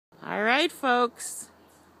Alright folks,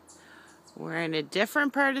 we're in a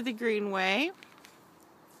different part of the greenway.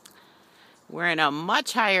 We're in a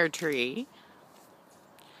much higher tree.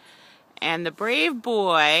 And the brave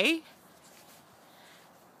boy,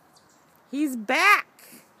 he's back.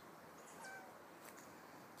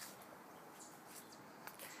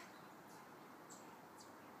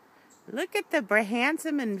 Look at the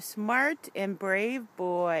handsome and smart and brave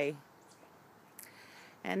boy.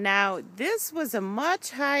 And now this was a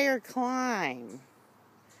much higher climb.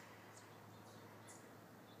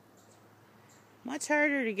 Much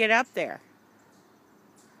harder to get up there.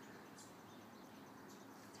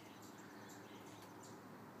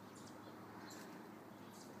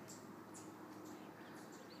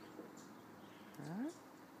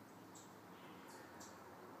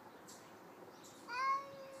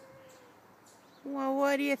 Well,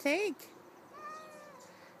 what do you think?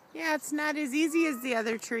 Yeah, it's not as easy as the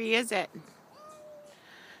other tree, is it?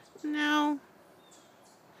 No.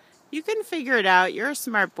 You can figure it out. You're a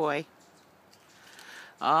smart boy.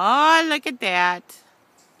 Oh, look at that.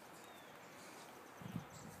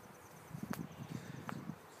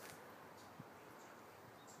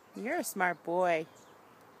 You're a smart boy.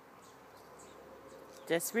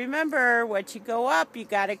 Just remember, once you go up, you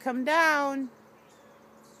gotta come down.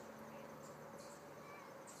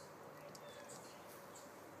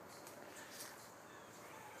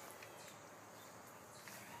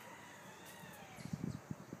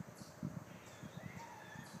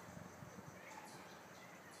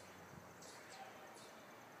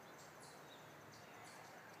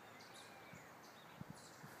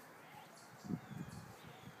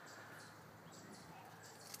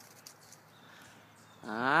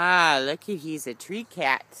 Ah, look, he's a tree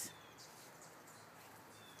cat.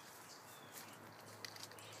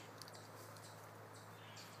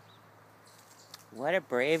 What a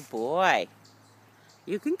brave boy.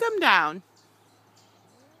 You can come down.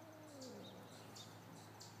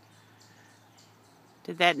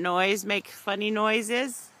 Did that noise make funny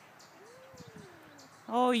noises?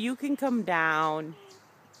 Oh, you can come down.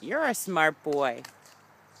 You're a smart boy.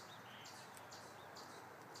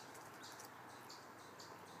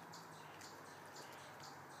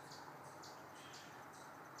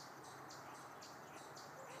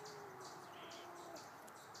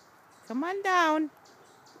 Come on down.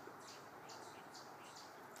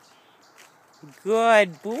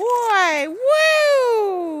 Good boy.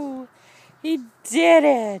 Woo! He did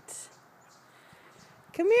it.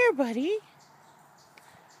 Come here, buddy.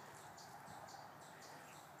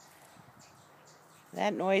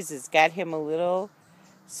 That noise has got him a little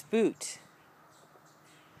spooked.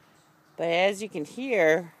 But as you can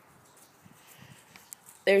hear,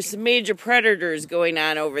 there's some major predators going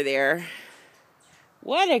on over there.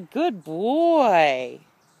 What a good boy.